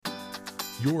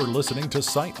You're listening to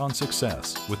Sight on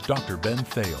Success with Dr. Ben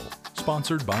Thale,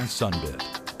 sponsored by Sunbit.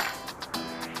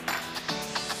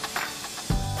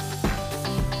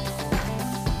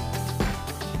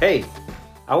 Hey,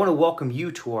 I want to welcome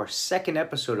you to our second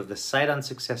episode of the Sight on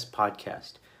Success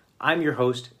podcast. I'm your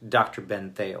host, Dr.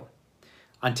 Ben Thale.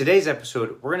 On today's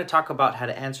episode, we're going to talk about how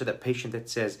to answer that patient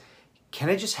that says, "Can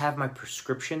I just have my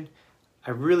prescription? I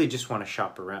really just want to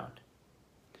shop around."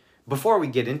 Before we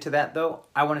get into that, though,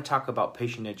 I want to talk about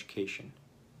patient education.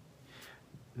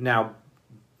 Now,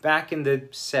 back in the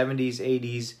 70s,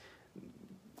 80s,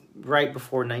 right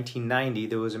before 1990,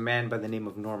 there was a man by the name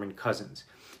of Norman Cousins.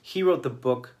 He wrote the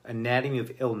book Anatomy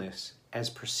of Illness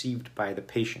as Perceived by the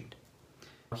Patient.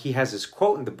 He has this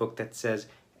quote in the book that says,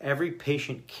 "Every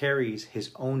patient carries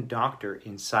his own doctor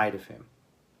inside of him."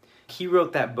 He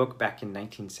wrote that book back in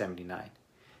 1979.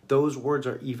 Those words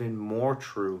are even more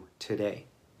true today.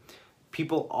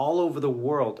 People all over the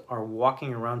world are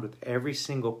walking around with every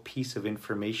single piece of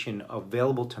information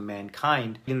available to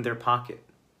mankind in their pocket.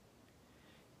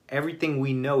 Everything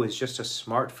we know is just a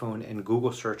smartphone and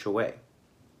Google search away.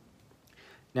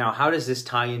 Now, how does this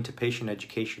tie into patient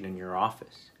education in your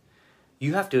office?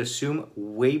 You have to assume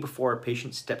way before a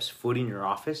patient steps foot in your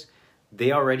office,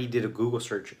 they already did a Google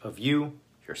search of you,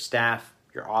 your staff,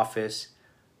 your office,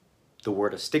 the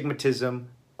word astigmatism,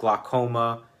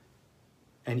 glaucoma,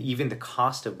 and even the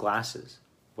cost of glasses,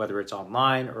 whether it's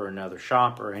online or another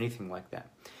shop or anything like that.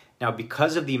 Now,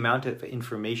 because of the amount of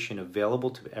information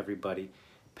available to everybody,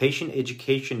 patient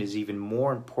education is even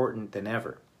more important than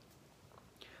ever.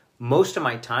 Most of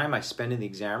my time I spend in the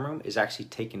exam room is actually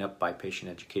taken up by patient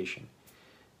education.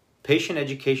 Patient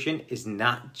education is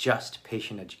not just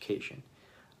patient education.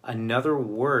 Another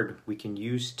word we can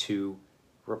use to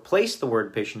replace the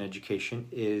word patient education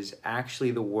is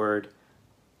actually the word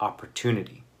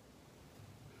opportunity.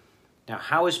 Now,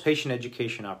 how is patient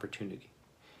education opportunity?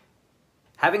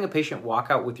 Having a patient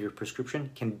walk out with your prescription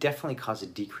can definitely cause a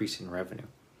decrease in revenue,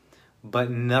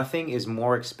 but nothing is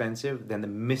more expensive than the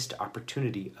missed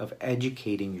opportunity of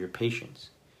educating your patients.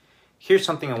 Here's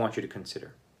something I want you to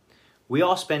consider. We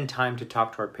all spend time to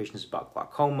talk to our patients about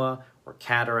glaucoma or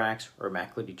cataracts or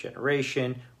macular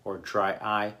degeneration or dry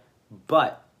eye,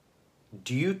 but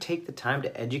do you take the time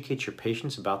to educate your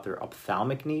patients about their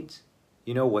ophthalmic needs?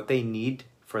 You know, what they need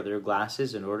for their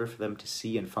glasses in order for them to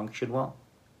see and function well?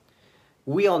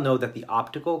 We all know that the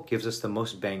optical gives us the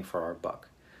most bang for our buck.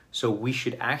 So we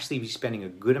should actually be spending a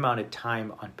good amount of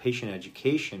time on patient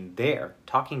education there,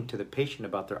 talking to the patient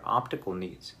about their optical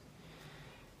needs.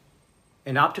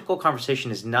 An optical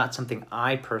conversation is not something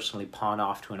I personally pawn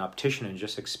off to an optician and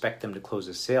just expect them to close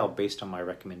a sale based on my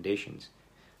recommendations.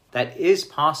 That is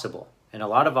possible, and a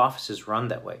lot of offices run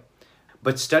that way.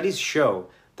 But studies show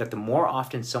that the more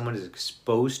often someone is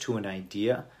exposed to an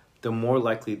idea, the more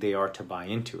likely they are to buy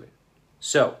into it.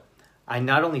 So, I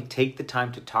not only take the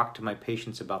time to talk to my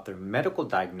patients about their medical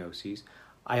diagnoses,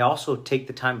 I also take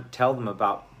the time to tell them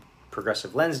about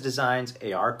progressive lens designs,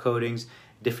 AR coatings,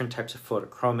 different types of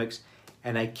photochromics,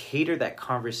 and I cater that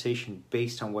conversation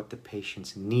based on what the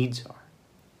patient's needs are.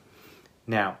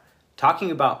 Now,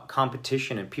 talking about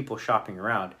competition and people shopping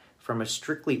around, from a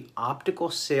strictly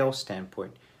optical sales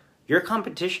standpoint, your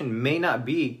competition may not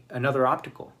be another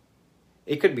optical.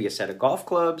 It could be a set of golf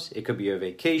clubs, it could be a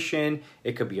vacation,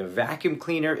 it could be a vacuum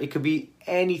cleaner, it could be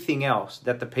anything else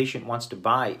that the patient wants to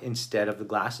buy instead of the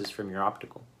glasses from your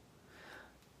optical.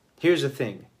 Here's the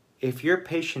thing, if your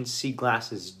patients see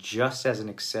glasses just as an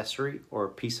accessory or a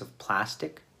piece of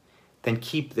plastic, then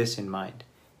keep this in mind.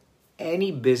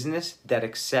 Any business that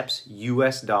accepts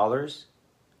US dollars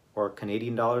or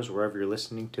Canadian dollars, wherever you're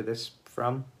listening to this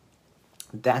from,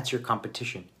 that's your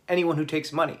competition. Anyone who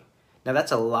takes money. Now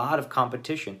that's a lot of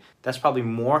competition. That's probably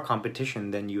more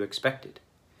competition than you expected.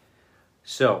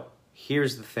 So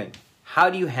here's the thing. How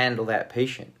do you handle that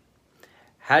patient?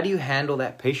 How do you handle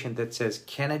that patient that says,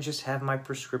 "Can I just have my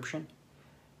prescription?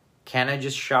 Can I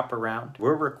just shop around?"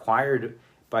 We're required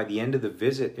by the end of the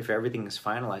visit, if everything is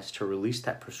finalized, to release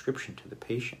that prescription to the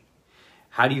patient.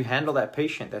 How do you handle that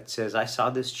patient that says, "I saw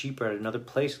this cheaper at another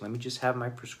place, let me just have my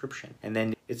prescription"? And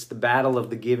then it's the battle of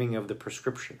the giving of the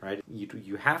prescription, right?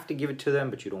 You have to give it to them,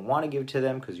 but you don't want to give it to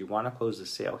them because you want to close the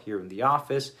sale here in the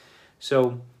office.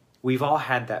 So we've all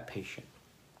had that patient.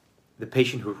 The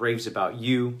patient who raves about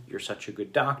you, "You're such a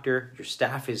good doctor, your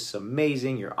staff is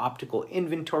amazing, your optical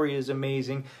inventory is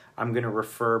amazing, I'm going to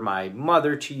refer my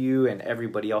mother to you and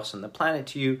everybody else on the planet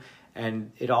to you."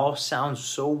 And it all sounds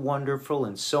so wonderful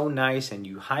and so nice, and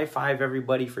you high-five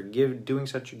everybody for doing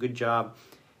such a good job.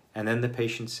 And then the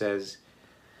patient says,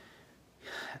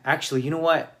 "Actually, you know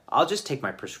what? I'll just take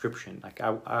my prescription.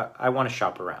 I want to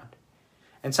shop around."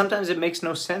 And sometimes it makes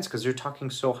no sense because they're talking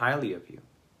so highly of you.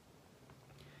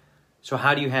 So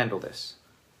how do you handle this?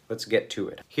 Let's get to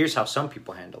it. Here's how some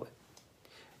people handle it.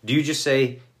 Do you just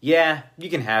say, yeah, you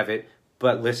can have it,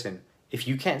 but listen, if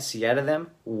you can't see out of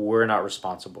them, we're not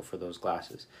responsible for those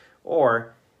glasses?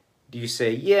 Or do you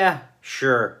say, yeah,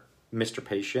 sure, Mr.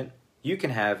 Patient, you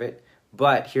can have it,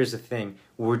 but here's the thing,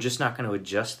 we're just not going to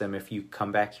adjust them if you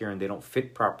come back here and they don't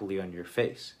fit properly on your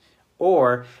face.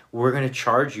 Or we're going to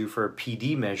charge you for a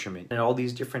PD measurement. And all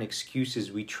these different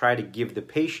excuses we try to give the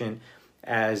patient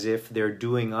as if they're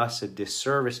doing us a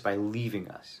disservice by leaving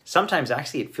us. Sometimes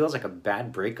actually it feels like a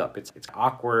bad breakup. It's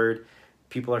awkward.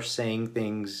 People are saying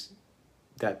things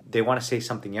that they want to say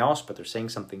something else, but they're saying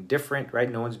something different,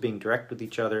 right? No one's being direct with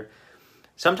each other.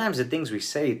 Sometimes the things we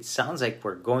say, it sounds like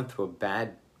we're going through a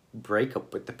bad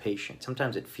breakup with the patient.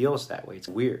 Sometimes it feels that way. It's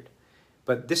weird.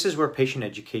 But this is where patient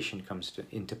education comes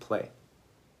into play.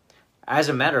 As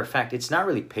a matter of fact, it's not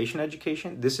really patient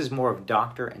education. This is more of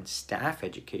doctor and staff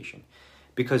education,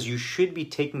 because you should be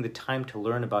taking the time to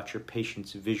learn about your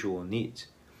patient's visual needs.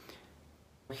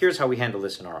 Here's how we handle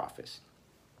this in our office.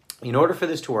 In order for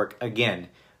this to work, again,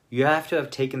 you have to have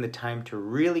taken the time to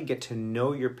really get to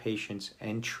know your patients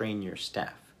and train your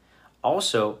staff.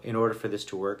 Also, in order for this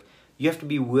to work, you have to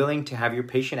be willing to have your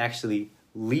patient actually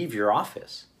leave your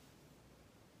office.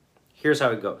 Here's how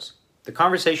it goes. The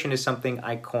conversation is something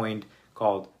I coined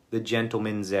called the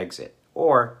gentleman's exit,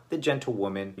 or the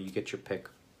gentlewoman, you get your pick.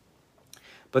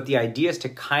 But the idea is to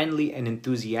kindly and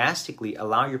enthusiastically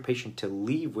allow your patient to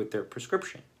leave with their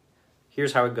prescription.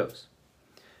 Here's how it goes.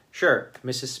 Sure,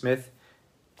 Mrs. Smith,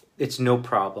 it's no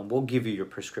problem. We'll give you your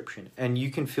prescription and you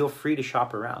can feel free to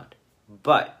shop around.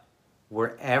 But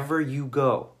wherever you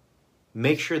go,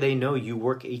 make sure they know you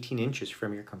work 18 inches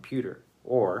from your computer.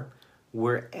 Or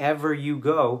wherever you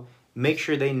go, make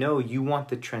sure they know you want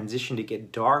the transition to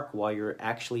get dark while you're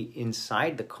actually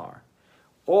inside the car.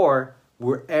 Or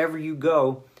wherever you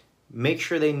go, make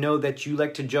sure they know that you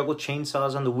like to juggle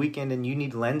chainsaws on the weekend and you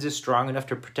need lenses strong enough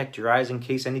to protect your eyes in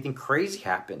case anything crazy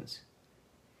happens.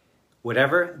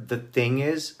 Whatever the thing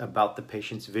is about the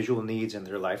patient's visual needs and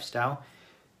their lifestyle,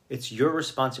 it's your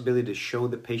responsibility to show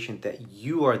the patient that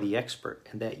you are the expert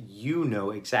and that you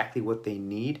know exactly what they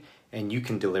need and you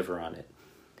can deliver on it.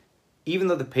 Even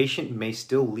though the patient may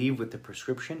still leave with the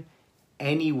prescription,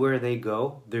 anywhere they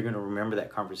go, they're going to remember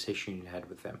that conversation you had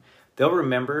with them. They'll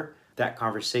remember that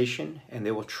conversation and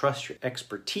they will trust your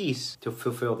expertise to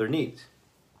fulfill their needs.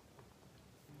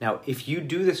 Now, if you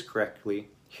do this correctly,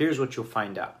 here's what you'll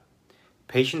find out.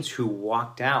 Patients who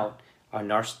walked out are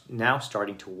now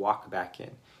starting to walk back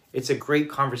in. It's a great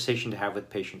conversation to have with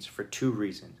patients for two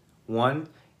reasons. One,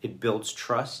 it builds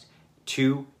trust.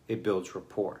 Two, it builds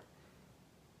rapport.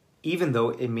 Even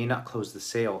though it may not close the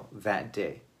sale that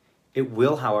day, it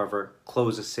will, however,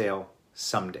 close a sale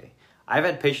someday. I've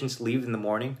had patients leave in the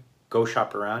morning, go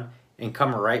shop around, and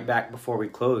come right back before we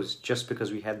close just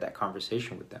because we had that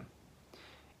conversation with them.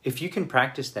 If you can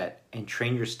practice that and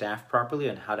train your staff properly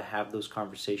on how to have those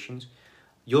conversations,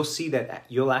 you'll see that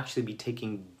you'll actually be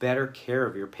taking better care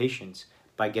of your patients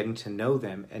by getting to know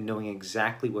them and knowing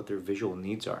exactly what their visual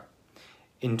needs are.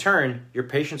 In turn, your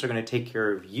patients are going to take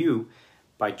care of you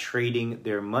by trading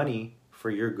their money for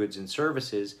your goods and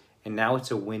services, and now it's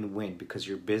a win-win because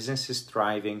your business is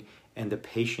thriving and the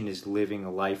patient is living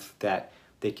a life that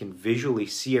they can visually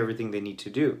see everything they need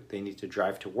to do. They need to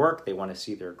drive to work, they want to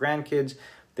see their grandkids,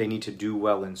 they need to do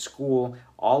well in school.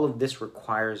 All of this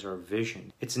requires our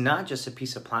vision. It's not just a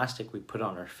piece of plastic we put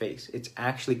on our face. It's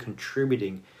actually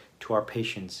contributing to our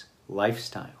patient's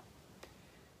lifestyle.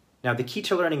 Now, the key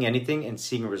to learning anything and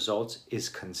seeing results is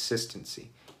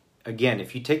consistency. Again,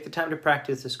 if you take the time to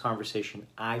practice this conversation,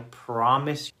 I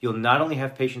promise you'll not only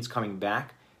have patients coming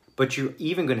back, but you're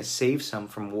even going to save some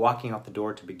from walking out the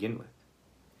door to begin with.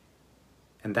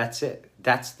 And that's it.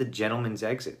 That's the gentleman's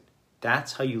exit.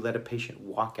 That's how you let a patient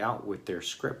walk out with their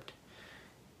script.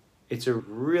 It's a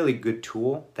really good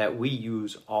tool that we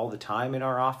use all the time in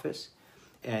our office,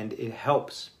 and it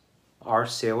helps. Our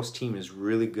sales team is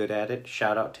really good at it.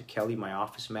 Shout out to Kelly, my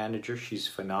office manager. She's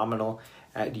phenomenal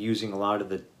at using a lot of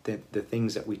the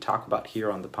things that we talk about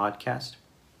here on the podcast.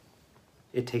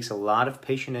 It takes a lot of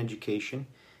patient education.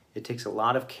 It takes a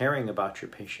lot of caring about your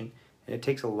patient, and it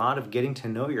takes a lot of getting to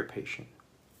know your patient.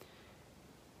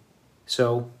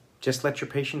 So just let your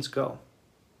patients go.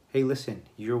 Hey, listen,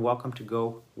 you're welcome to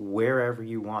go wherever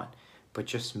you want, but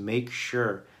just make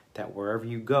sure that wherever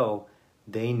you go,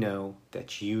 they know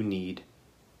that you need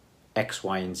X,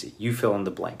 Y, and Z. You fill in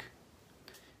the blank.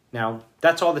 Now,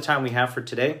 that's all the time we have for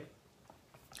today.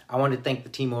 I want to thank the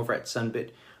team over at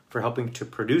Sunbit for helping to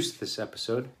produce this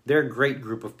episode. They're a great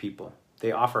group of people.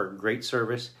 They offer a great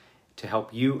service to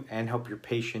help you and help your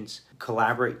patients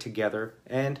collaborate together,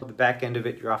 and at the back end of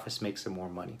it, your office makes some more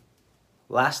money.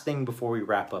 Last thing before we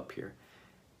wrap up here.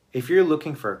 If you're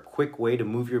looking for a quick way to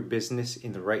move your business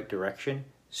in the right direction,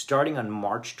 starting on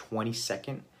March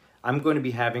 22nd, I'm going to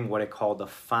be having what I call the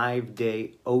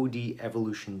 5-day OD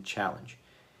Evolution Challenge.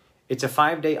 It's a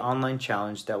 5-day online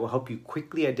challenge that will help you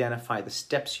quickly identify the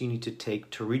steps you need to take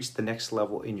to reach the next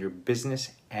level in your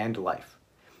business and life.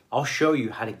 I'll show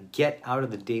you how to get out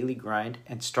of the daily grind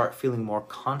and start feeling more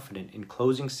confident in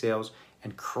closing sales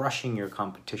and crushing your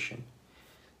competition.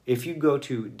 If you go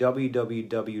to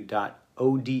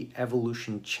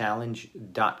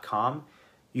www.odevolutionchallenge.com,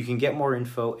 you can get more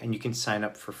info and you can sign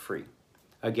up for free.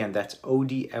 Again, that's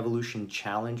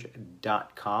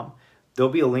odevolutionchallenge.com.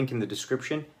 There'll be a link in the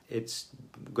description. It's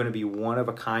going to be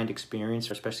one-of-a-kind experience,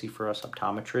 especially for us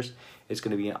optometrists. It's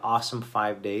going to be an awesome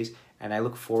 5 days, and I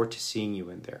look forward to seeing you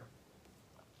in there.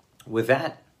 With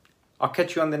that, I'll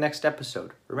catch you on the next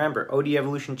episode. Remember,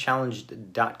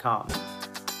 odevolutionchallenge.com.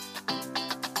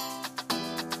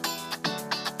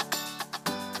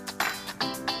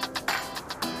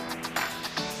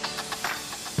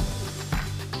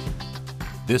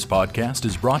 This podcast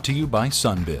is brought to you by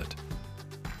Sunbit.